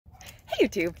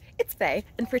YouTube, it's Faye,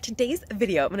 and for today's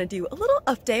video, I'm going to do a little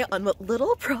update on what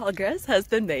little progress has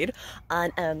been made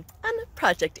on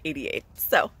Project 88.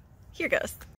 So, here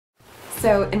goes.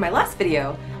 So, in my last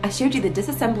video, I showed you the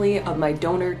disassembly of my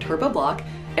donor turbo block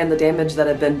and the damage that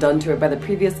had been done to it by the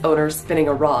previous owner spinning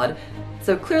a rod.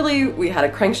 So clearly, we had a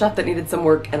crankshaft that needed some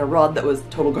work and a rod that was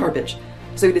total garbage.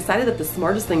 So we decided that the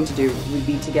smartest thing to do would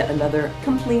be to get another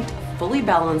complete, fully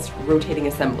balanced rotating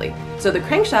assembly. So the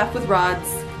crankshaft with rods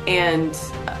and,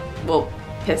 well,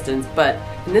 pistons, but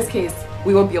in this case,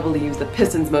 we won't be able to use the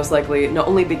pistons most likely, not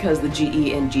only because the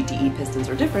GE and GTE pistons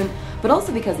are different, but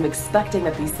also because I'm expecting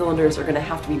that these cylinders are going to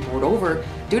have to be bored over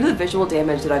due to the visual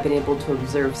damage that I've been able to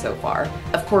observe so far.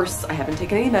 Of course, I haven't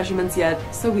taken any measurements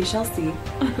yet, so we shall see.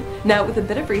 Now, with a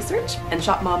bit of research and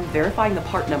Shop Mom verifying the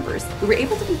part numbers, we were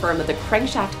able to confirm that the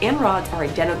crankshaft and rods are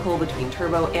identical between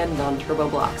turbo and non-turbo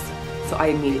blocks. So I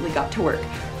immediately got to work,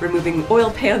 removing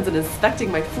oil pans and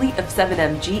inspecting my fleet of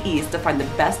 7M GEs to find the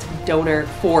best donor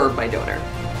for my donor.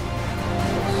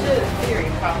 Should in theory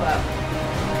pop up.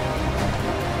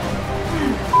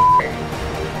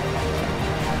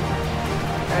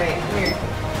 Alright, come here.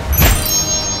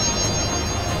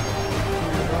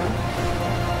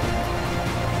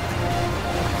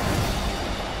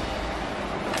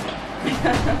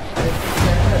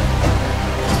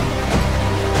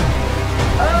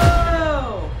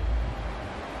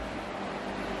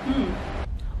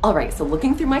 Alright, so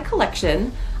looking through my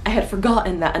collection, I had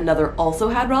forgotten that another also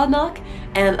had rod knock,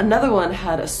 and another one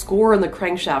had a score in the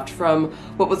crankshaft from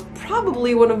what was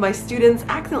probably one of my students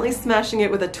accidentally smashing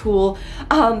it with a tool.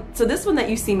 So this one that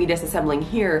you see me disassembling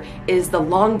here is the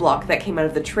long block that came out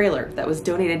of the trailer that was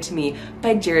donated to me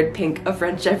by Jared Pink of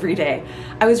French Everyday.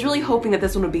 I was really hoping that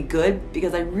this one would be good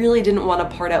because I really didn't want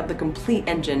to part out the complete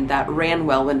engine that ran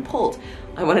well when pulled.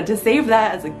 I wanted to save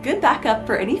that as a good backup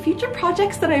for any future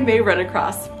projects that I may run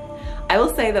across. I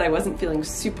will say that I wasn't feeling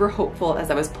super hopeful as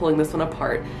I was pulling this one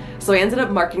apart, so I ended up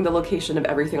marking the location of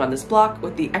everything on this block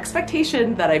with the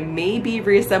expectation that I may be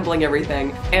reassembling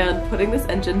everything and putting this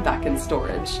engine back in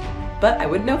storage. But I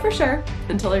wouldn't know for sure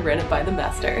until I ran it by the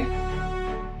master.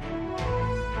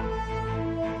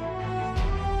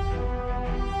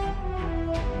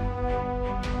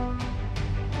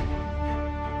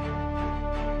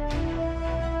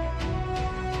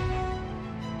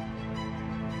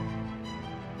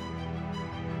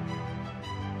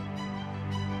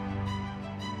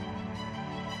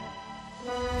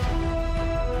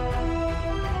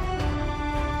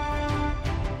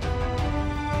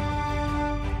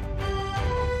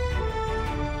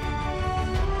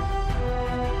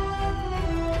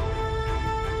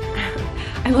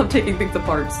 I love taking things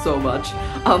apart so much.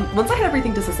 Once I had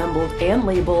everything disassembled and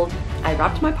labeled, I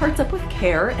wrapped my parts up with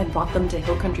care and brought them to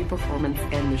Hill Country Performance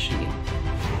and Machine.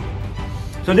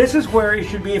 So this is where it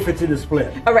should be if it's in the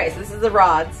split. Alright, so this is the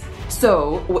rods.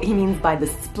 So what he means by the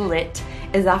split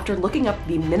is after looking up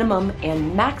the minimum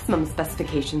and maximum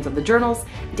specifications of the journals,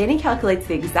 Danny calculates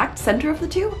the exact center of the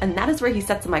two, and that is where he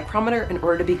sets a micrometer in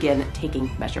order to begin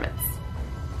taking measurements.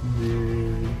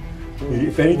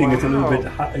 If anything, it's a little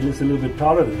bit it's a little bit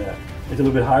taller than that. It's a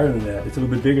little bit higher than that. It's a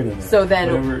little bit bigger than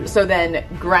that. So then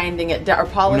grinding it down or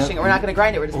polishing it. We're not going to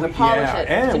grind it. We're just going to polish it.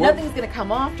 And so nothing's going to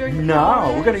come off during the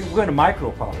polish? polish? we're going to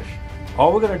micro polish.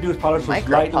 All we're going to do is polish those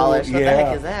light polish. little, what the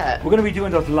heck is that? We're going to be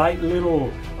doing those light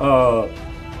little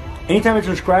anytime it's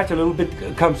a scratch, a little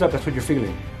bit comes up, that's what you're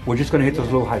feeling. We're just going to hit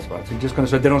those little high spots. And just going to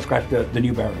so they don't scratch the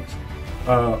new bearings.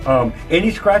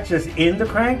 Any scratches in the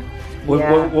crank,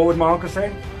 what would my uncle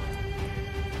say?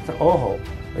 It's an oh,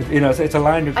 you know, it's a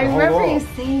line to I remember you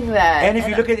saying that. And if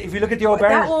you look at the old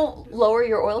bearings, that won't lower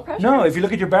your oil pressure. No, if you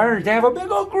look at your bearings, they have a big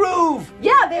old groove.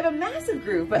 Yeah, they have a massive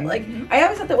groove, but like I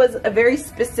always thought that was a very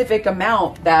specific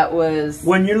amount that was.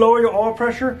 When you lower your oil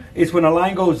pressure, it's when a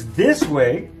line goes this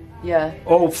way. Yeah.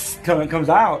 Oh, comes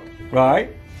out, right?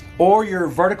 Or your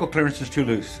vertical clearance is too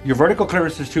loose. Your vertical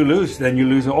clearance is too loose, then you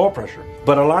lose the oil pressure.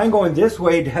 But a line going this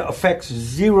way affects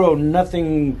zero,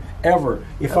 nothing ever.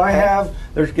 If I have,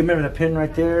 remember the pin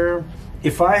right there?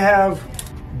 If I have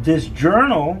this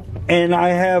journal and I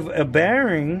have a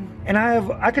bearing and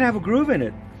I can have a groove in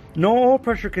it. No oil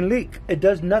pressure can leak. It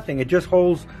does nothing. It just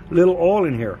holds little oil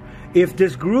in here. If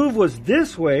this groove was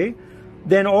this way,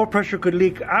 then oil pressure could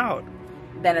leak out.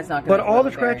 Then it's not going to. But all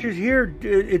the scratches here,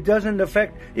 it doesn't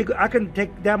affect. I can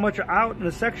take that much out in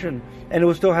a section, and it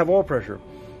will still have oil pressure.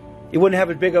 It wouldn't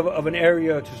have as big of an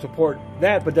area to support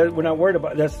that, but we're not worried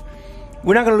about.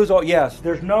 We're not going to lose all. Yes,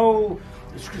 there's no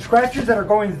scratches that are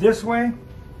going this way.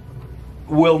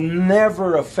 Will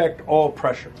never affect oil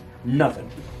pressure. Nothing.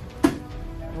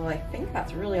 Well, I think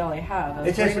that's really all I have.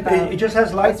 It just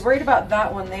has lights. I was worried about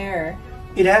that one there.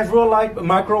 It has real light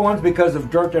micro ones because of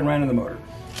dirt that ran in the motor.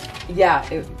 Yeah,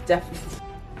 it definitely.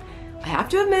 I have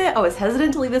to admit, I was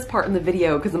hesitant to leave this part in the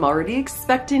video because I'm already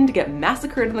expecting to get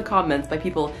massacred in the comments by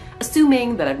people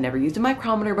assuming that I've never used a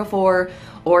micrometer before,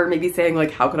 or maybe saying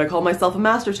like, how could I call myself a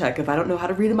master tech if I don't know how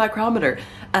to read a micrometer?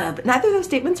 But neither of those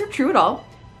statements are true at all.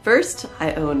 First,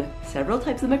 I own several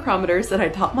types of micrometers and I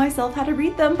taught myself how to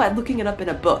read them by looking it up in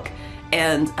a book.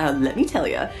 And let me tell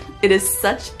you, it is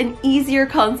such an easier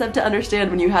concept to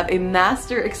understand when you have a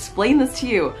master explain this to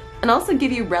you and also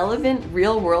give you relevant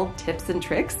real-world tips and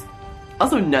tricks.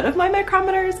 Also, none of my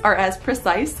micrometers are as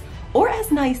precise or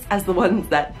as nice as the ones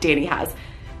that Danny has.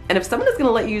 And if someone is gonna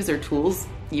let you use their tools,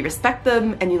 you respect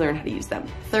them and you learn how to use them.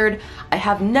 Third, I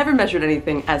have never measured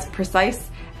anything as precise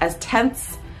as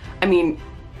tenths. I mean,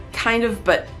 kind of,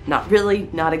 but not really,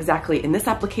 not exactly in this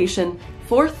application.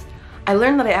 Fourth, I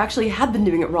learned that I actually had been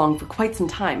doing it wrong for quite some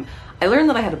time. I learned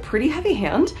that I had a pretty heavy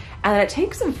hand and that it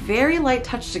takes a very light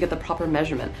touch to get the proper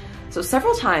measurement. So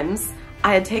several times,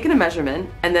 I had taken a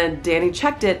measurement and then Danny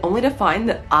checked it only to find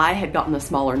that I had gotten a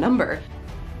smaller number.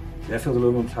 That feels a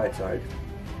little on the tight side.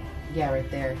 Yeah, right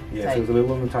there. Yeah, it feels a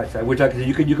little on the tight side, which like I said,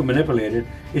 you can manipulate it.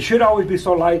 It should always be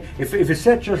so light. If it's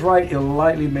set just right, it'll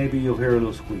lightly, maybe you'll hear a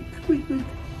little squeak. Squeak, squeak.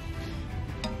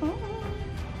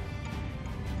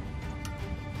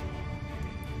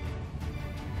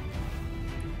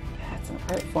 That's an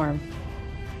art form.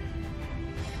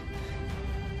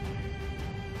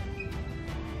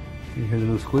 You hear the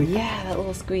little squeak? Yeah, that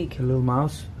little squeak. A little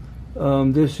mouse.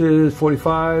 This is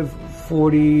 45,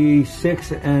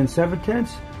 46 and 7/10.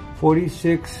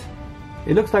 46.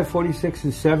 It looks like 46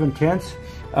 and 7/10.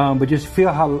 But just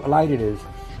feel how light it is.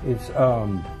 It's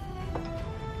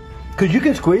because you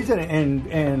can squeeze it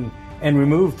and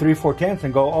remove 3/4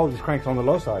 and go, oh, this crank's on the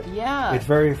low side. Yeah. It's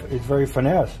very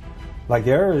finesse. Like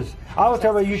there is, I would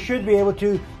tell you, you should be able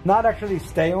to not actually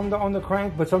stay on the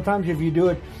crank, but sometimes if you do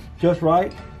it just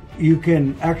right, you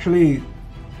can actually,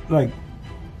 like,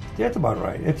 that's about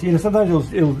right. It's, you know,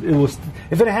 sometimes it will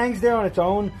if it hangs there on its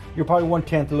own, you're probably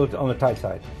 1/10 a little on the tight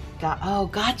side. Oh,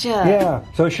 gotcha. Yeah,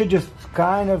 so it should just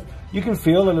kind of, you can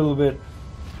feel a little bit.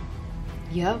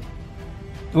 Yep.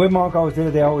 The way Monk always did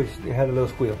it, they always had a little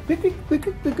squeal. Quick, quick, quick,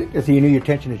 quick, quick, quick. So you knew your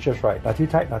tension is just right. Not too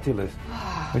tight, not too loose.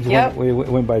 Yep. We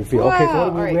went by the feel. Wow. Okay,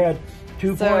 so what Right. we had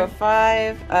 2 So point.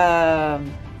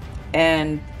 5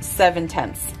 and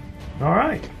 7/10. All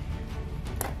right.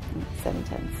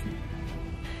 7/10.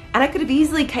 And I could have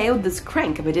easily KO'd this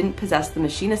crank if I didn't possess the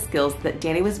machinist skills that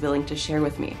Danny was willing to share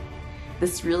with me.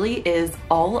 This really is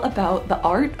all about the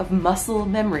art of muscle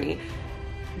memory.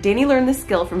 Danny learned this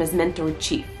skill from his mentor,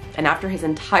 Chief, and after his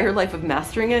entire life of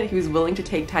mastering it, he was willing to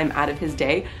take time out of his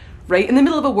day, right in the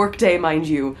middle of a work day, mind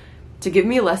you, to give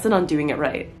me a lesson on doing it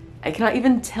right. I cannot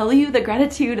even tell you the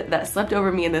gratitude that swept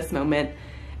over me in this moment,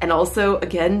 and also,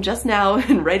 again, just now,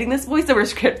 in writing this voiceover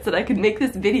script so that I could make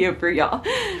this video for y'all.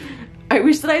 I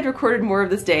wish that I had recorded more of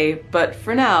this day, but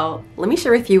for now, let me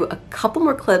share with you a couple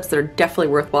more clips that are definitely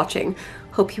worth watching.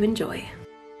 Hope you enjoy.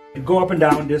 Go up and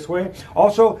down this way.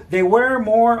 Also, they wear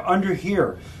more under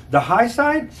here. The high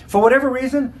side, for whatever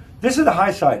reason, this is the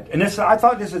high side. And this, I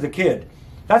thought this is a kid.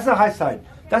 That's the high side.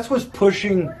 That's what's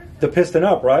pushing the piston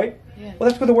up, right? Yeah. Well,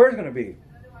 that's where the wear is going to be.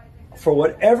 For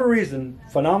whatever reason,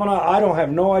 phenomena, I don't have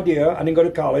no idea. I didn't go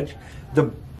to college. The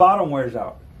bottom wears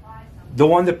out. The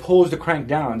one that pulls the crank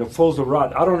down, that pulls the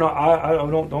rod. I don't know. I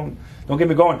don't get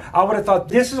me going. I would have thought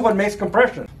this is what makes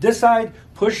compression. This side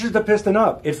pushes the piston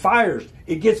up. It fires.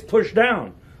 It gets pushed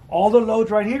down. All the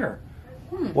load's right here.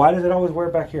 Why does it always wear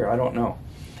back here? I don't know.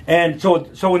 And so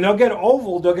when they'll get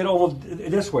oval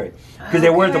this way because they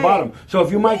wear at the bottom. So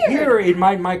if you mic here, it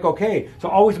might mic okay. So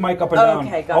always mic up and down.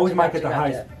 Okay, gotcha, always mic at the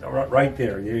high, right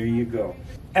there. There you go.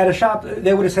 At a shop,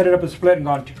 they would have set it up and split and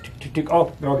gone tick, tick, tick, tick.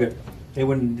 Oh, they're all good. They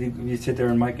wouldn't. You sit there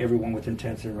and mic everyone within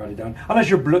tenths and write it down. Unless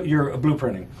you're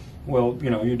blueprinting. Well, you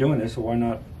know, you're doing this, so why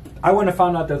not? I wouldn't have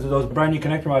found out that those brand new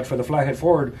connector rods for the flathead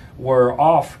forward were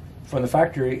off from the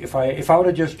factory. If I would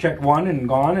have just checked one and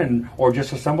gone or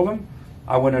just assembled them,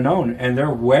 I wouldn't have known. And they're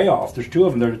way off. There's 2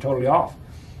 of them that are totally off.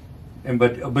 And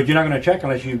but you're not going to check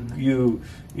unless you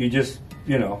just,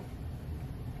 you know,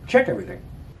 check everything.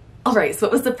 All right, so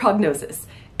what was the prognosis?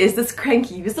 Is this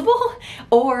crank usable?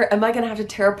 Or am I gonna have to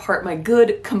tear apart my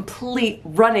good, complete,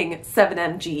 running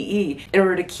 7M GE in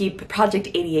order to keep Project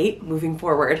 88 moving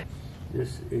forward?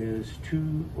 This is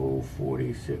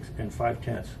 2/046 and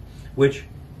 5/10, which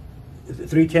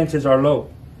 3/10 is our low.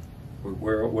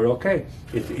 We're okay.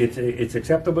 It's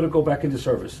acceptable to go back into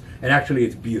service, and actually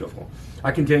it's beautiful.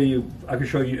 I can tell you, I can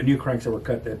show you new cranks that were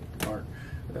cut that aren't.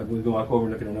 We go over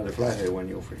and look at another flathead one,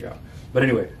 you'll figure out. But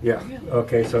anyway, yeah.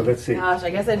 Okay, so let's see. Gosh, I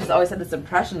guess I just always had this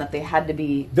impression that they had to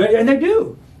be. And they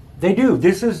do. They do.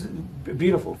 This is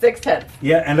beautiful. 6/10.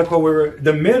 Yeah, and look where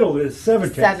the middle is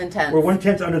 7/10. 7/10. We're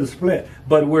 1/10 under the split,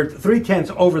 but we're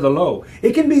 3/10 over the low.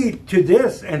 It can be to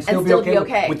this and still be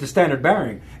okay with the standard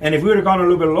bearing. And if we would have gone a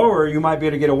little bit lower, you might be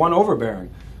able to get a 1 over bearing.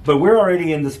 But we're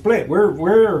already in the split. We're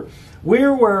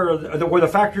where the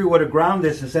factory would have ground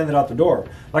this and sent it out the door.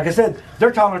 Like I said,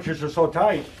 their tolerances are so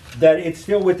tight that it's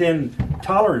still within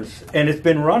tolerance, and it's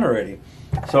been run already.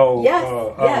 So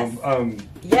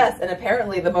yes, and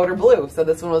apparently the motor blew, so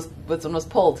this one was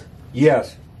pulled.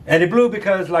 Yes, and it blew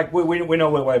because like we know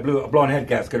why it blew, a blown head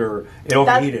gasket or it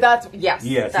overheated. Yes,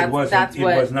 it wasn't. It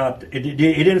was not. It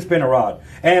didn't spin a rod.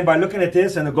 And by looking at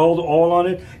this and the gold oil on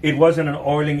it, it wasn't an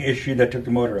oiling issue that took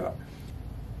the motor out.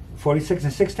 46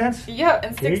 and 6/10. Yeah,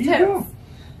 and 6/10.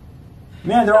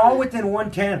 Man, they're all within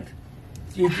 1/10.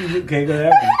 Okay, go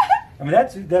there. I mean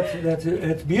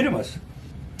that's beautiful.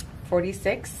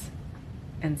 46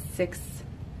 and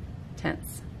 6/10.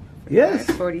 Yes.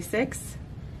 46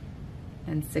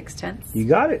 and 6/10. You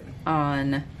got it.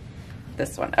 On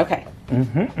this one. Okay.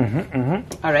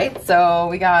 All right, so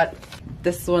we got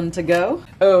this one to go.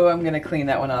 Oh, I'm gonna clean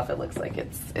that one off. It looks like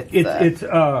it's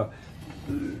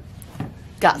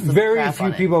got some very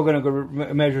few people are gonna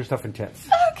go measure stuff in tenths.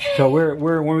 Okay. So when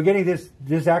we're getting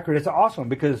this accurate, it's awesome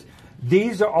because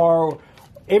these are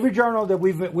every journal that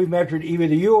we've measured, either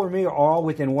you or me, are all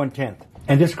within 1/10.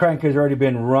 And this crank has already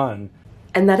been run.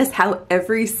 And that is how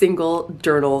every single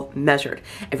journal measured.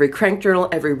 Every crank journal,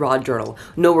 every rod journal,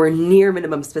 nowhere near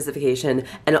minimum specification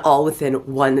and all within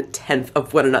 1/10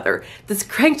 of one another. This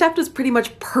crankshaft is pretty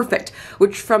much perfect,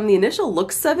 which from the initial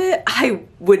looks of it, I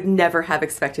would never have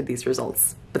expected these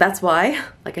results. But that's why,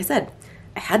 like I said,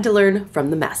 I had to learn from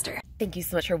the master. Thank you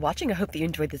so much for watching. I hope that you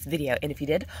enjoyed this video, and if you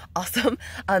did, awesome.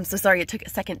 So sorry it took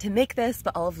a second to make this,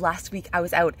 but all of last week I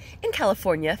was out in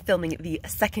California filming the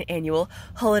 2nd annual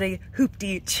Holiday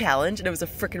Hooptie Challenge, and it was a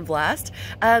frickin' blast.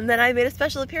 Then I made a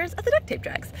special appearance at the Duct Tape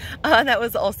Drags. That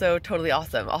was also totally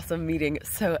awesome. Awesome meeting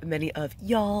so many of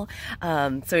y'all.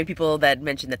 So many people that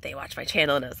mentioned that they watch my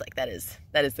channel, and I was like, that is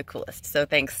the coolest. So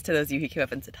thanks to those of you who came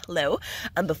up and said hello.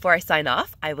 Before I sign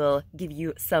off, I will give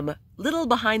you some little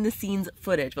behind the scenes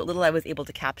footage, what little I was able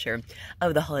to capture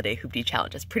of the Holiday Hooptie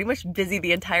Challenge. I was pretty much busy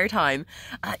the entire time,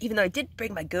 even though I did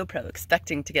bring my GoPro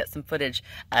expecting to get some footage.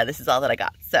 This is all that I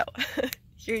got, so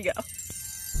here you go.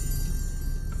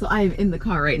 So I'm in the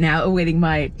car right now awaiting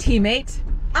my teammate.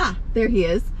 Ah, there he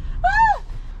is. Ah,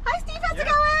 hi Steve, how's it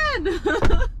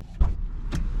going?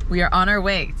 We are on our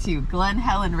way to Glen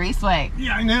Helen Raceway.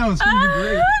 Yeah, I know, it's gonna be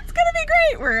great. It's gonna be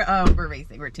great. We're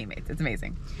racing, we're teammates, it's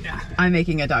amazing. Yeah. I'm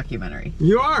making a documentary.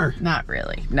 You are? Not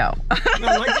really, no.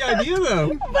 I like the idea though.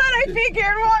 But I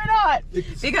figured, why not?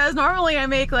 Because normally I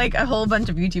make like a whole bunch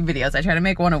of YouTube videos. I try to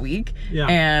make one a week. Yeah.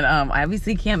 And I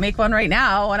obviously can't make one right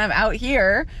now when I'm out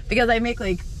here because I make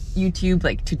like YouTube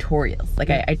like tutorials. Like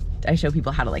I show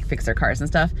people how to like fix their cars and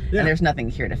stuff. Yeah. And there's nothing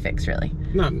here to fix really.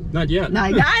 Not yet.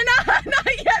 Not yet,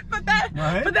 but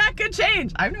that could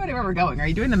change. I have no idea where we're going. Are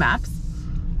you doing the maps?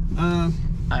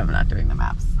 I'm not doing the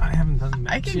maps. I haven't done the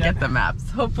maps I can get the maps.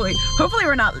 Hopefully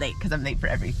we're not late because I'm late for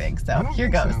everything. So here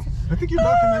goes. So. I think your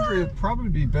documentary would probably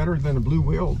be better than a Blue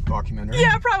Whale documentary.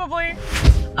 Yeah, probably.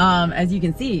 As you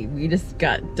can see, we just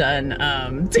got done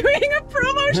doing a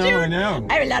promo shoot. I know.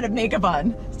 I have a lot of makeup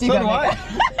on. Steve, so do I.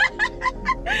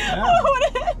 Yeah.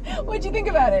 What'd you think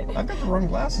about it? I've got the wrong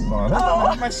glasses on. I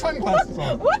have my sunglasses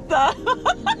on. What the?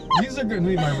 These are going to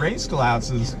be my race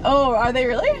glasses. Oh, are they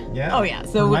really? Yeah. Oh yeah.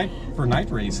 So for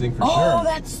night racing, for sure. Oh,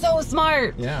 that's so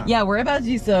smart. Yeah. Yeah, we're about to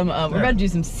do some. We're about to do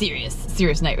some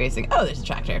serious night racing. Oh, there's a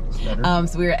tractor.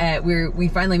 So we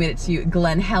finally made it to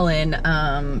Glen Helen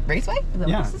Raceway. Is that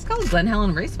what this is called? Glen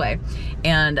Helen Raceway,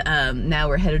 and now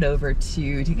we're headed over to. Do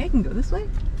you think I can go this way?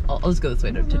 I'll just go this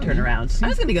way to turn around. I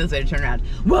was gonna go this way to turn around.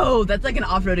 Whoa, that's like an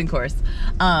off-roading course.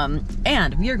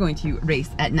 And we are going to race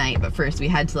at night, but first we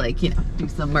had to like, do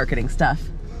some marketing stuff.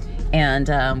 And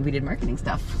we did marketing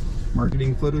stuff.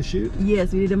 Marketing photo shoot?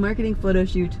 Yes, we did a marketing photo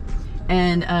shoot.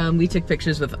 And we took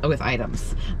pictures with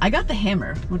items. I got the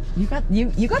hammer. You got the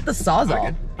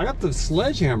Sawzall. I got the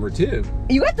sledgehammer too.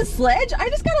 You got the sledge? I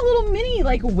just got a little mini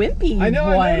like wimpy. I know.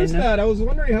 one. I noticed that. I was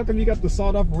wondering how come you got the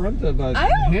sawed-off runt of a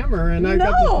hammer, and I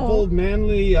got the full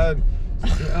manly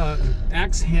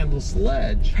axe handle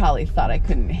sledge. Probably thought I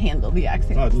couldn't handle the axe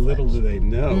handle. Little do they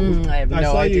know. I have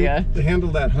no idea. I saw you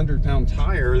handle that 100-pound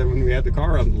tire when we had the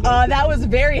car on the that was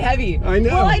very heavy. I know.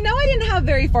 Well, I know I didn't have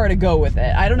very far to go with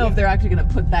it. I don't know if they're actually going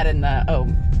to put that in the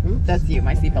Oops. That's you.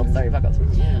 My seatbelt's already buckled.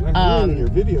 I'm ruining your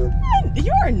video.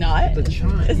 You are not. The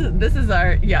chime. This is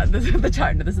our This is the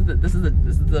chime. This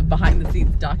is the behind the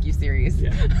scenes docu-series.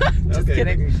 Yeah. Just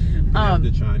kidding. We have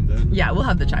the chime then. Yeah, we'll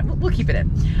have the chime. We'll keep it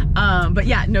in. But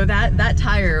yeah, no, that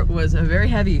tire was very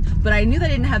heavy, but I knew that I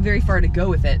didn't have very far to go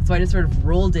with it, so I just sort of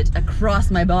rolled it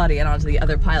across my body and onto the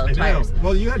other pile of tires.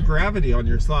 Well, you had gravity on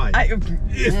your side. If you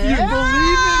believe in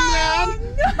that,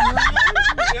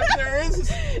 if there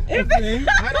is a thing,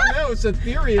 I don't know, it's a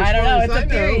theory. I don't know, it's a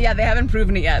theory. Yeah, they haven't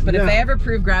proven it yet, but if they ever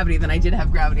prove gravity, then I did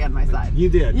have gravity on my side. You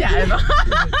did. Yeah.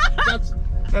 That's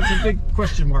a big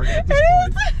question mark at this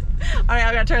point. All right,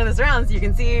 I'm gonna turn this around so you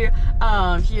can see.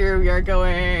 Here we are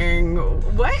going.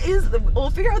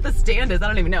 We'll figure out what the stand is. I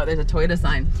don't even know. There's a Toyota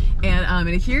sign, and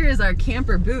here is our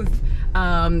camper booth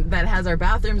that has our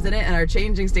bathrooms in it and our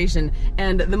changing station.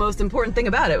 And the most important thing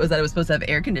about it was that it was supposed to have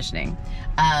air conditioning,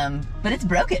 but it's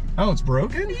broken. Oh, it's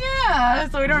broken? Yeah,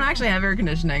 so we don't actually have air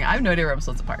conditioning. I have no idea where I'm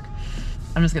supposed to park.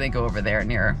 I'm just gonna go over there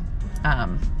near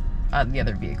the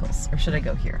other vehicles, or should I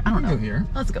go here? I don't know. Go here.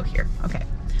 Let's go here. Okay.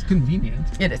 It's convenient.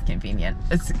 It is convenient.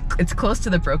 It's close to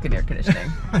the broken air conditioning.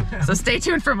 So stay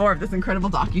tuned for more of this incredible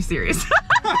docu-series.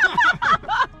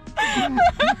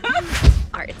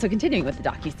 Alright, so continuing with the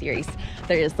docu-series,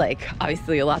 there is like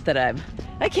obviously a lot that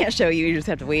I can't show you. You just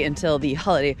have to wait until the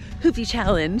holiday Hooptie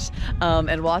Challenge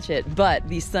and watch it. But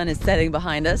the sun is setting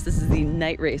behind us. This is the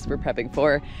night race we're prepping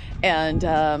for, and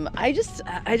I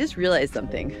just realized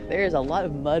something. There is a lot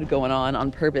of mud going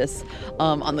on purpose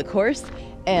on the course.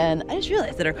 And I just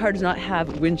realized that our car does not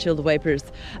have windshield wipers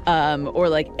or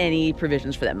like any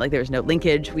provisions for them. Like there's no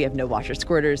linkage, we have no washer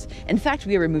squirters. In fact,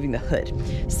 we are removing the hood.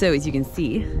 So as you can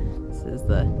see, this is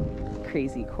the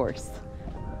crazy course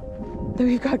that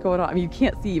we've got going on. I mean, you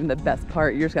can't see even the best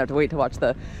part. You're just gonna have to wait to watch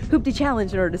the Hooptie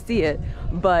Challenge in order to see it.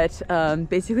 But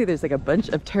basically there's like a bunch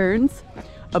of turns,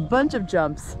 a bunch of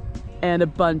jumps, and a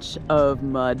bunch of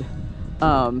mud.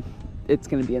 It's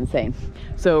gonna be insane.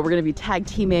 So we're gonna be tag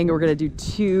teaming. We're gonna do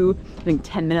two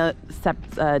separate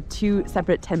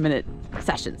 10-minute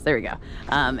sessions. There we go.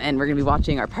 And we're gonna be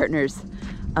watching our partners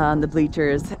on the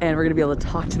bleachers, and we're gonna be able to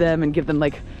talk to them and give them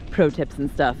like pro tips and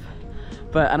stuff.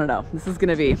 But I don't know. This is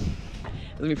gonna be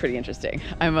pretty interesting.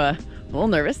 I'm a little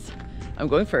nervous. I'm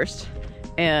going first,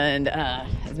 and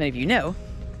as many of you know,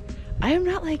 I have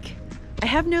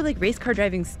no like race car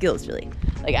driving skills really.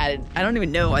 Like I don't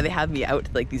even know why they have me out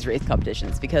to like these race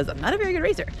competitions, because I'm not a very good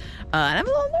racer, and I'm a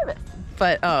little nervous.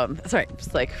 But sorry,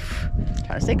 just like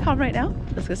trying to stay calm right now.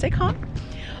 Let's go stay calm.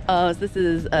 So this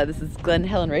is Glen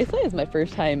Helen Raceway. It's my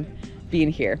first time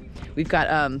being here. We've got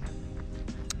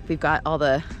all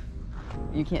the,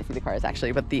 you can't see the cars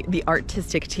actually, but the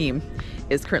artistic team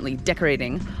is currently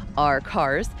decorating our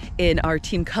cars in our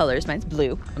team colors. Mine's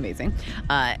blue, amazing.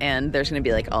 And there's gonna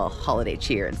be like all holiday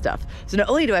cheer and stuff. So not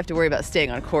only do I have to worry about staying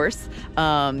on course,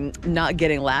 not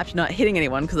getting lapped, not hitting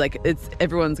anyone, because like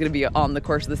everyone's gonna be on the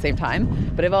course at the same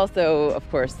time, but I've also, of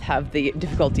course, have the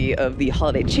difficulty of the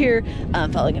holiday cheer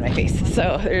falling in my face.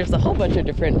 So there's a whole bunch of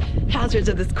different hazards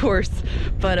of this course,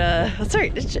 but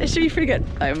sorry, it should be pretty good.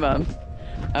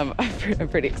 I'm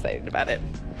pretty excited about it.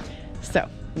 So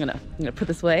I'm gonna put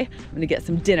this away. I'm gonna get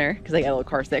some dinner because I got a little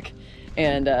car sick,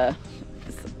 and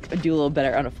do a little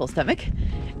better on a full stomach.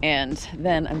 And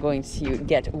then I'm going to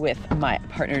get with my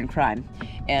partner in crime,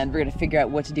 and we're gonna figure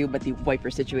out what to do about the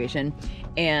wiper situation,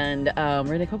 and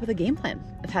we're gonna come up with a game plan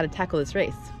of how to tackle this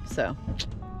race. So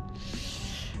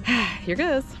here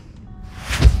goes.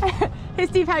 Hey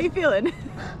Steve, how you feeling?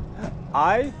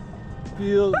 I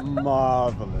feel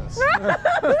marvelous.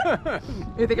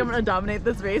 You think I'm gonna dominate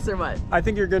this race or what? I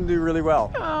think you're gonna do really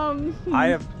well. I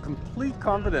have complete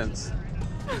confidence.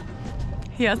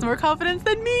 He has more confidence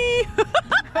than me.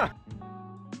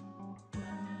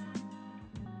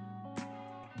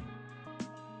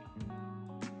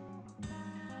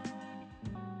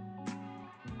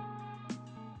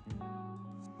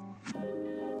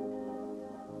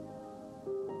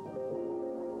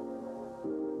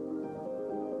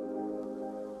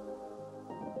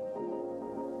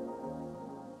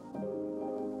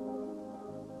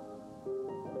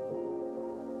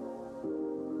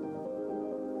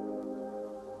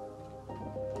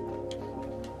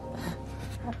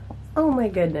 Oh my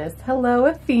goodness. Hello,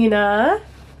 Athena.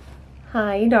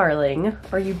 Hi, darling.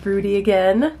 Are you broody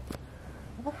again?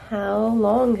 How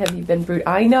long have you been broody?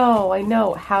 I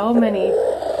know. How many?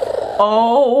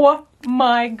 Oh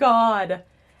my God.